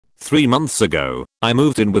3 months ago, I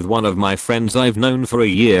moved in with one of my friends I've known for a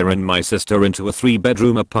year and my sister into a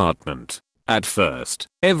 3-bedroom apartment. At first,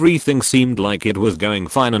 everything seemed like it was going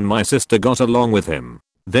fine and my sister got along with him.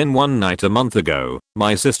 Then one night a month ago,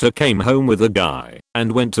 my sister came home with a guy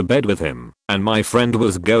and went to bed with him, and my friend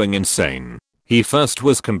was going insane. He first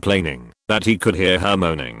was complaining that he could hear her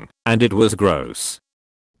moaning, and it was gross.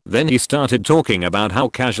 Then he started talking about how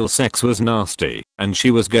casual sex was nasty, and she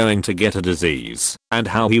was going to get a disease, and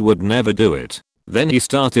how he would never do it. Then he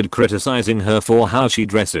started criticizing her for how she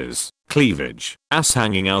dresses, cleavage, ass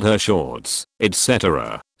hanging out her shorts,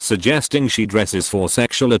 etc., suggesting she dresses for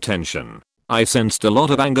sexual attention. I sensed a lot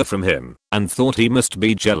of anger from him and thought he must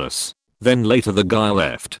be jealous. Then later the guy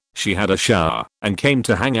left, she had a shower, and came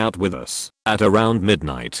to hang out with us at around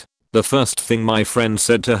midnight. The first thing my friend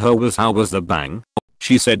said to her was, "How was the bang?"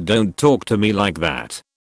 She said, "Don't talk to me like that."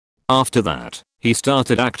 After that, he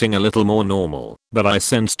started acting a little more normal, but I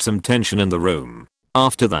sensed some tension in the room.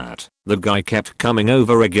 After that, the guy kept coming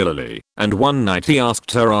over regularly, and one night he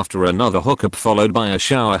asked her after another hookup followed by a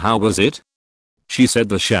shower, "How was it?" She said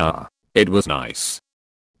the shower. It was nice.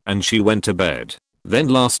 And she went to bed. Then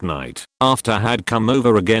last night, after had come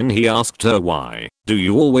over again, he asked her, "Why do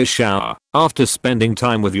you always shower after spending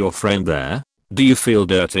time with your friend there? Do you feel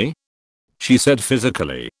dirty?" She said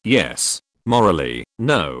physically, yes. Morally,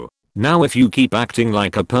 no. Now if you keep acting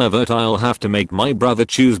like a pervert, I'll have to make my brother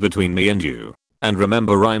choose between me and you. And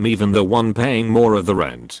remember, I'm even the one paying more of the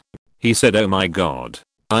rent. He said, "Oh my god.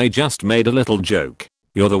 I just made a little joke.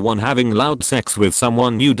 You're the one having loud sex with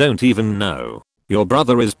someone you don't even know. Your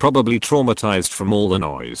brother is probably traumatized from all the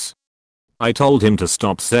noise." I told him to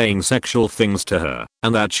stop saying sexual things to her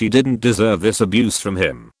and that she didn't deserve this abuse from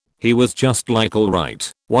him. He was just like,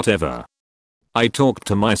 "Alright, whatever." I talked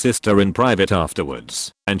to my sister in private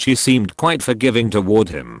afterwards, and she seemed quite forgiving toward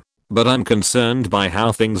him. But I'm concerned by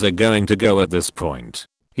how things are going to go at this point.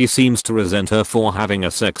 He seems to resent her for having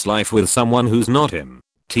a sex life with someone who's not him.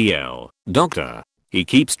 TL, doctor. He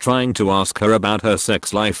keeps trying to ask her about her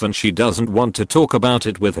sex life and she doesn't want to talk about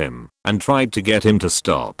it with him, and tried to get him to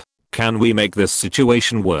stop. Can we make this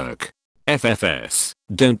situation work? FFS,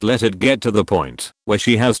 don't let it get to the point where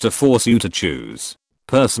she has to force you to choose.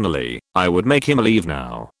 Personally, I would make him leave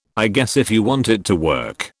now. I guess if you want it to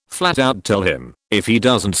work, flat out tell him. If he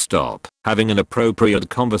doesn't stop having inappropriate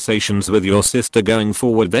conversations with your sister going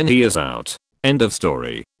forward, then he is out. End of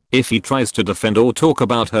story. If he tries to defend or talk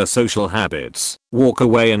about her social habits, walk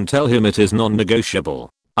away and tell him it is non-negotiable.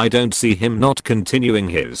 I don't see him not continuing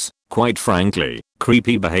his, quite frankly,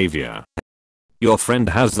 creepy behavior. Your friend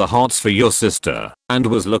has the hots for your sister and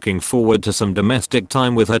was looking forward to some domestic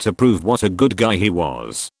time with her to prove what a good guy he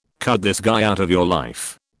was. Cut this guy out of your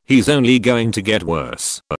life. He's only going to get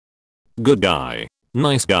worse. Good guy.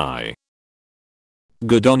 Nice guy.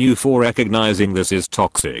 Good on you for recognizing this is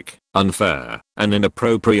toxic, unfair, and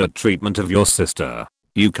inappropriate treatment of your sister.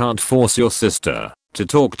 You can't force your sister to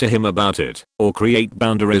talk to him about it or create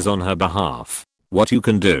boundaries on her behalf. What you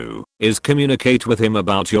can do is communicate with him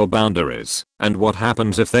about your boundaries and what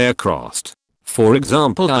happens if they are crossed. For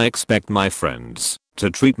example, I expect my friends to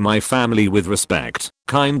treat my family with respect,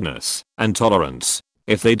 kindness, and tolerance.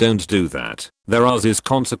 If they don't do that, there are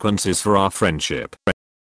consequences for our friendship.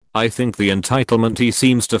 I think the entitlement he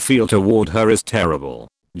seems to feel toward her is terrible.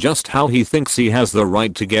 Just how he thinks he has the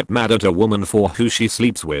right to get mad at a woman for who she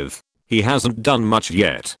sleeps with. He hasn't done much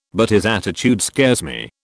yet, but his attitude scares me.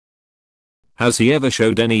 Has he ever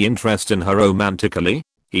showed any interest in her romantically?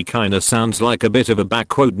 He kinda sounds like a bit of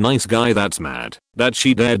a nice guy that's mad that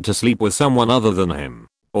she dared to sleep with someone other than him.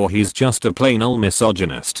 Or he's just a plain old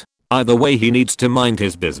misogynist. Either way, he needs to mind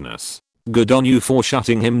his business. Good on you for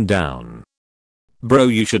shutting him down. Bro,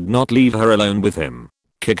 you should not leave her alone with him.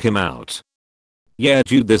 Kick him out. Yeah,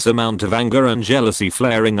 dude, this amount of anger and jealousy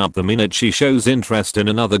flaring up the minute she shows interest in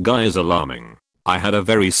another guy is alarming. I had a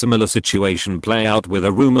very similar situation play out with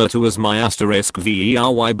a roommate who was my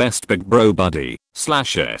 *very best big bro buddy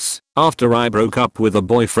 /s after I broke up with a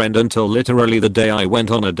boyfriend until literally the day I went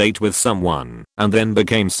on a date with someone, and then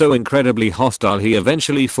became so incredibly hostile he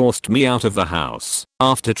eventually forced me out of the house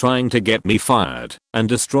after trying to get me fired and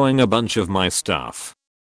destroying a bunch of my stuff.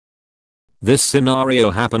 This scenario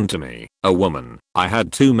happened to me, a woman. I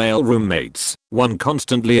had 2 male roommates. One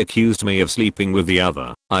constantly accused me of sleeping with the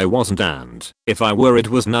other. I wasn't, and if I were, it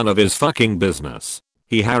was none of his fucking business.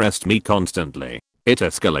 He harassed me constantly. It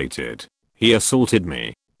escalated. He assaulted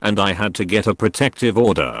me, and I had to get a protective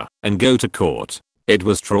order and go to court. It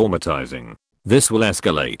was traumatizing. This will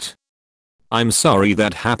escalate. I'm sorry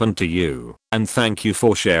that happened to you, and thank you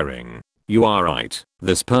for sharing. You are right.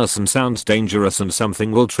 This person sounds dangerous and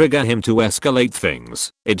something will trigger him to escalate things.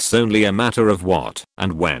 It's only a matter of what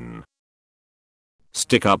and when.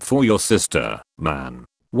 Stick up for your sister, man.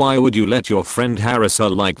 Why would you let your friend harass her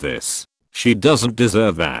like this? She doesn't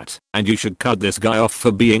deserve that, and you should cut this guy off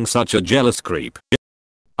for being such a jealous creep.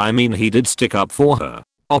 I mean, he did stick up for her.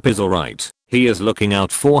 Op is alright. He is looking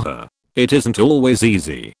out for her. It isn't always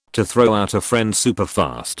easy to throw out a friend super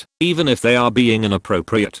fast, even if they are being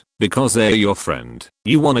inappropriate, because they're your friend.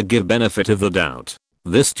 You wanna give benefit of the doubt.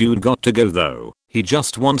 This dude got to go though. He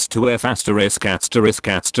just wants to F asterisk asterisk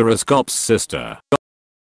asterisk ops sister.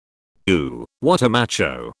 Ooh, what a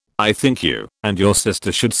macho. I think you and your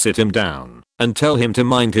sister should sit him down and tell him to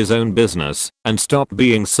mind his own business and stop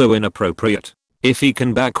being so inappropriate. If he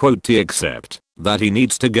can accept that he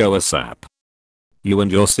needs to go ASAP. You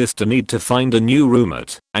and your sister need to find a new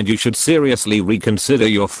roommate, and you should seriously reconsider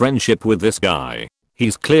your friendship with this guy.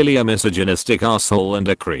 He's clearly a misogynistic asshole and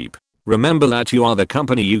a creep. Remember that you are the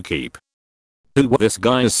company you keep. Ooh, this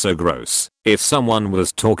guy is so gross. If someone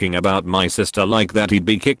was talking about my sister like that, he'd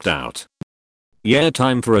be kicked out. Yeah,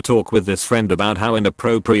 time for a talk with this friend about how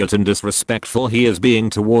inappropriate and disrespectful he is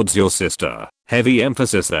being towards your sister. Heavy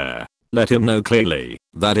emphasis there. Let him know clearly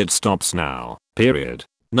that it stops now. Period.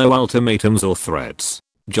 No ultimatums or threats.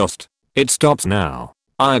 Just, it stops now.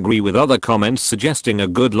 I agree with other comments suggesting a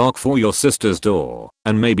good lock for your sister's door,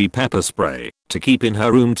 and maybe pepper spray to keep in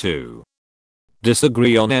her room too.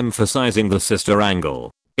 Disagree on emphasizing the sister angle.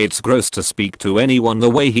 It's gross to speak to anyone the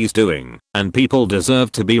way he's doing, and people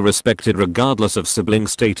deserve to be respected regardless of sibling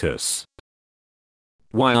status.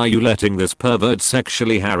 Why are you letting this pervert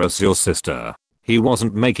sexually harass your sister? He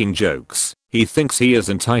wasn't making jokes. He thinks he is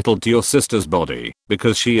entitled to your sister's body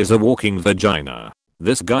because she is a walking vagina.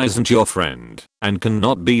 This guy isn't your friend and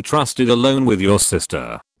cannot be trusted alone with your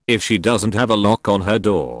sister. If she doesn't have a lock on her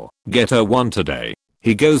door, get her one today.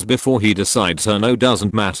 He goes before he decides her no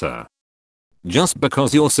doesn't matter. Just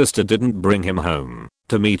because your sister didn't bring him home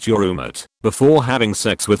to meet your roommate before having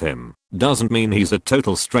sex with him doesn't mean he's a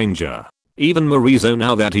total stranger. Even Marizo,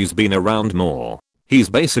 now that he's been around more, he's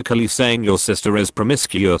basically saying your sister is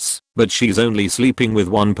promiscuous, but she's only sleeping with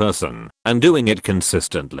one person and doing it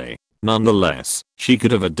consistently. Nonetheless, she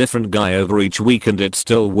could have a different guy over each week and it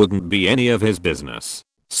still wouldn't be any of his business.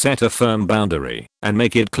 Set a firm boundary and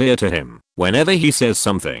make it clear to him whenever he says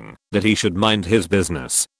something that he should mind his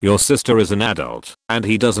business. Your sister is an adult and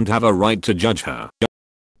he doesn't have a right to judge her.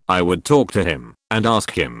 I would talk to him and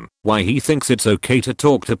ask him why he thinks it's okay to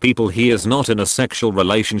talk to people he is not in a sexual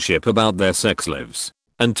relationship about their sex lives,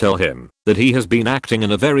 and tell him that he has been acting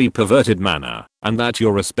in a very perverted manner and that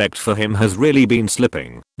your respect for him has really been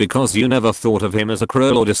slipping because you never thought of him as a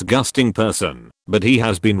cruel or disgusting person, but he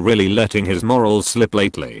has been really letting his morals slip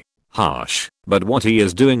lately. Harsh, but what he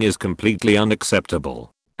is doing is completely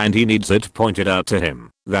unacceptable, and he needs it pointed out to him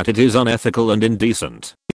that it is unethical and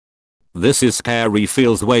indecent. This is scary,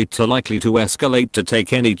 feels way too likely to escalate to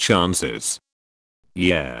take any chances.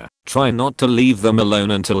 Yeah, try not to leave them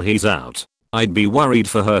alone until he's out. I'd be worried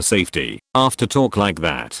for her safety after talk like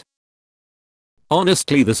that.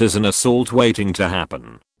 Honestly, this is an assault waiting to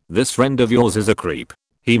happen. This friend of yours is a creep.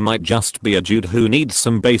 He might just be a dude who needs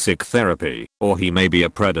some basic therapy, or he may be a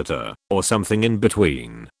predator, or something in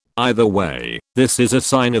between. Either way, this is a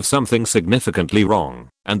sign of something significantly wrong,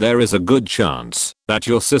 and there is a good chance that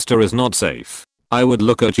your sister is not safe. I would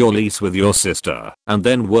look at your lease with your sister and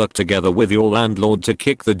then work together with your landlord to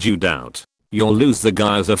kick the dude out. You'll lose the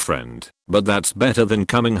guy as a friend, but that's better than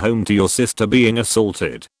coming home to your sister being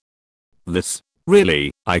assaulted.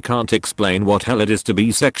 Really, I can't explain what hell it is to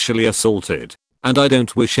be sexually assaulted, and I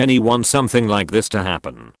don't wish anyone something like this to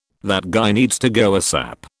happen. That guy needs to go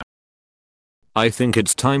ASAP. I think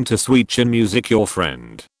it's time to switch in music, your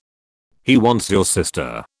friend. He wants your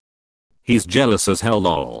sister. He's jealous as hell,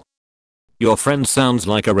 lol. Your friend sounds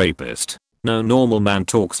like a rapist. No normal man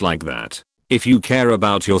talks like that. If you care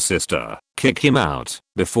about your sister, kick him out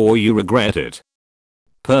before you regret it.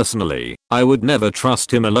 Personally, I would never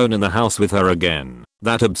trust him alone in the house with her again.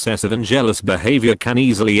 That obsessive and jealous behavior can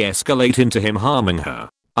easily escalate into him harming her.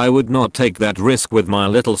 I would not take that risk with my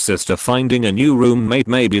little sister. Finding a new roommate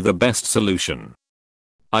may be the best solution.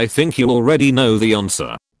 I think you already know the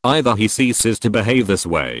answer. Either he ceases to behave this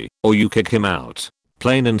way, or you kick him out.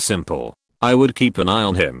 Plain and simple. I would keep an eye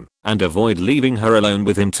on him and avoid leaving her alone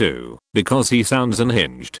with him too, because he sounds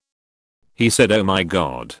unhinged. He said, "Oh my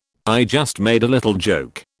god. I just made a little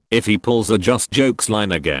joke." If he pulls a just jokes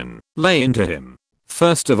line again, lay into him.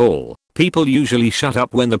 First of all, people usually shut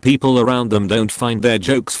up when the people around them don't find their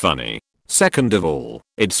jokes funny. Second of all,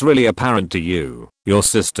 it's really apparent to you, your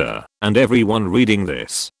sister, and everyone reading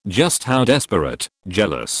this, just how desperate,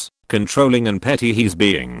 jealous, controlling and petty he's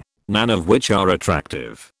being, none of which are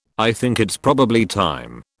attractive. I think it's probably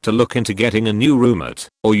time to look into getting a new roommate,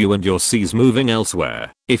 or you and your C's moving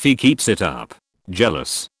elsewhere, if he keeps it up.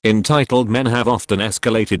 Jealous, entitled men have often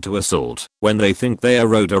escalated to assault when they think they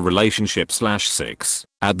erode a relationship/6.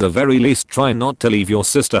 At the very least, try not to leave your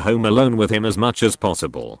sister home alone with him as much as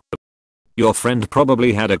possible. Your friend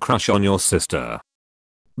probably had a crush on your sister.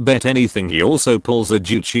 Bet anything he also pulls a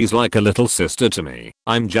dude, she's like a little sister to me,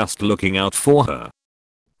 I'm just looking out for her.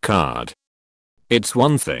 Card. It's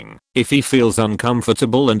one thing if he feels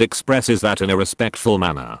uncomfortable and expresses that in a respectful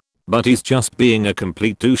manner, but he's just being a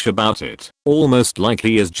complete douche about it, almost like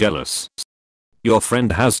he is jealous. Your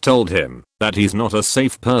friend has told him that he's not a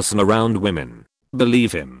safe person around women.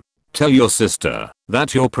 Believe him. Tell your sister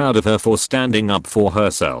that you're proud of her for standing up for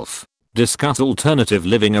herself. Discuss alternative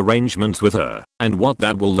living arrangements with her and what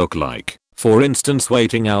that will look like. For instance,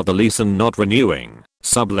 waiting out the lease and not renewing,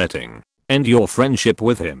 subletting. End your friendship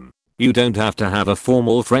with him. You don't have to have a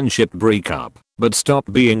formal friendship breakup, but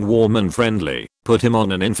stop being warm and friendly. Put him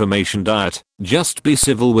on an information diet. Just be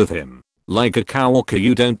civil with him. Like a coworker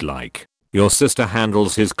you don't like. Your sister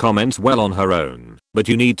handles his comments well on her own, but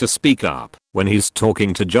you need to speak up when he's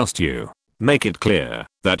talking to just you. Make it clear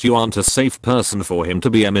that you aren't a safe person for him to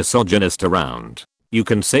be a misogynist around. You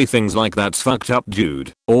can say things like "that's fucked up,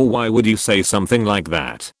 dude," or "why would you say something like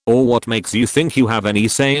that," or "what makes you think you have any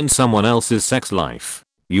say in someone else's sex life?"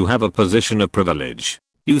 You have a position of privilege.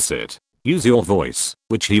 Use it. Use your voice,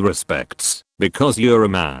 which he respects, because you're a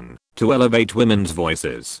man, to elevate women's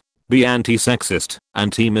voices. Be anti-sexist,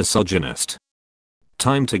 anti-misogynist.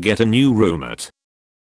 Time to get a new roommate.